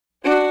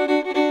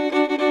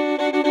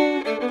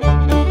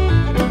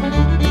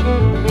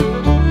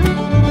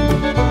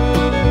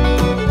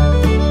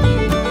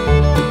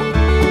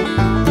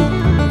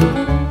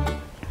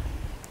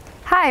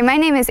Hi, my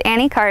name is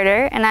Annie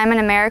Carter, and I'm an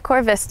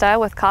Americorps VISTA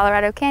with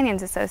Colorado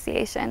Canyons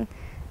Association.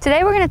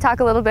 Today we're going to talk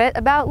a little bit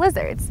about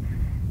lizards.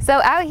 So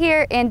out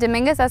here in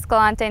Dominguez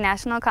Escalante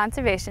National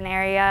Conservation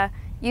Area,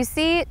 you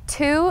see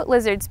two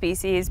lizard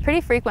species pretty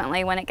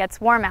frequently when it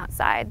gets warm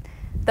outside.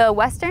 The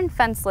western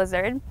fence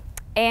lizard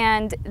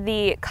and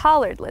the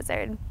collared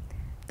lizard.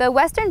 The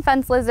western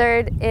fence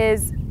lizard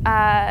is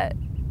a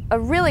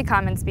really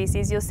common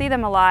species. You'll see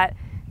them a lot.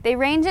 They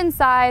range in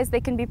size. They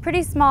can be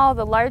pretty small.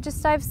 The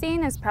largest I've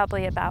seen is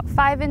probably about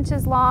 5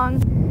 inches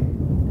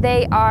long.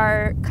 They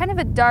are kind of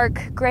a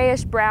dark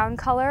grayish brown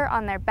color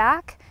on their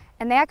back,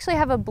 and they actually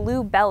have a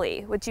blue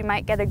belly, which you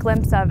might get a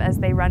glimpse of as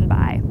they run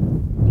by.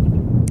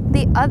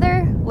 The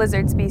other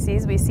lizard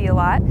species we see a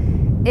lot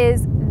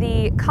is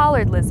the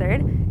collared lizard,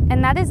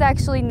 and that is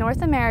actually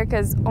North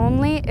America's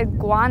only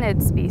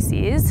iguanid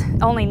species,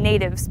 only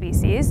native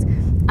species,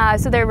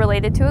 so they're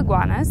related to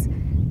iguanas.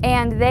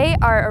 And they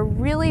are a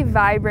really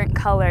vibrant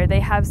color.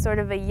 They have sort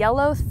of a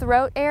yellow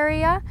throat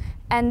area,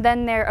 and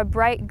then they're a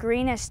bright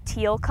greenish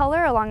teal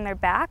color along their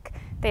back.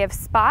 They have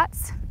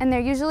spots, and they're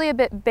usually a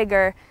bit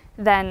bigger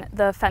than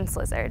the fence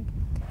lizard.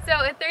 So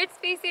a third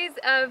species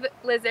of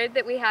lizard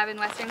that we have in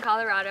western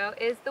Colorado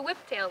is the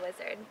whiptail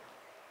lizard.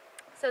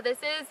 So this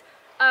is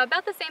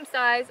about the same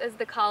size as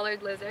the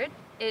collared lizard.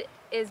 It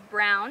is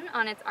brown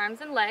on its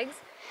arms and legs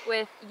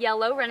with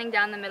yellow running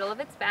down the middle of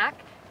its back,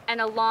 and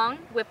a long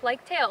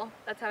whip-like tail.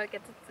 That's how it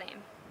gets its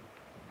name.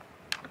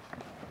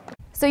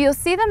 So you'll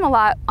see them a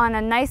lot on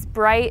a nice,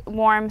 bright,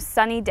 warm,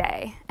 sunny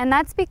day, and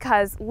that's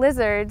because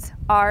lizards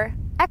are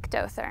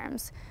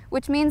ectotherms,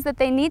 which means that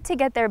they need to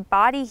get their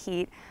body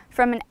heat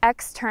from an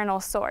external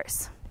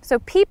source. So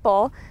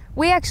people,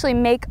 we actually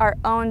make our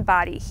own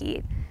body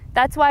heat.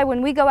 That's why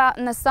when we go out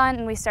in the sun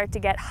and we start to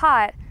get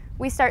hot,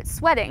 we start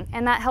sweating,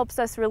 and that helps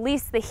us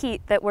release the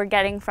heat that we're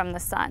getting from the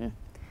sun.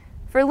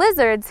 For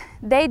lizards,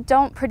 they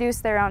don't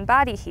produce their own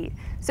body heat,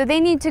 so they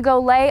need to go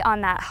lay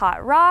on that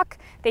hot rock,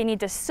 they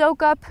need to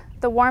soak up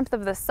the warmth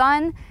of the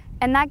sun,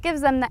 and that gives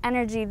them the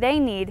energy they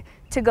need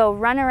to go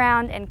run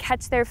around and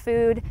catch their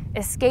food,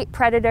 escape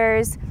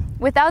predators.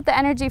 Without the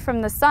energy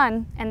from the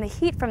sun and the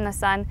heat from the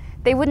sun,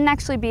 they wouldn't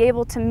actually be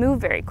able to move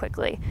very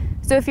quickly.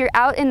 So if you're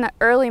out in the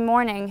early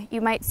morning,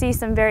 you might see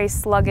some very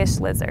sluggish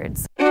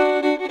lizards.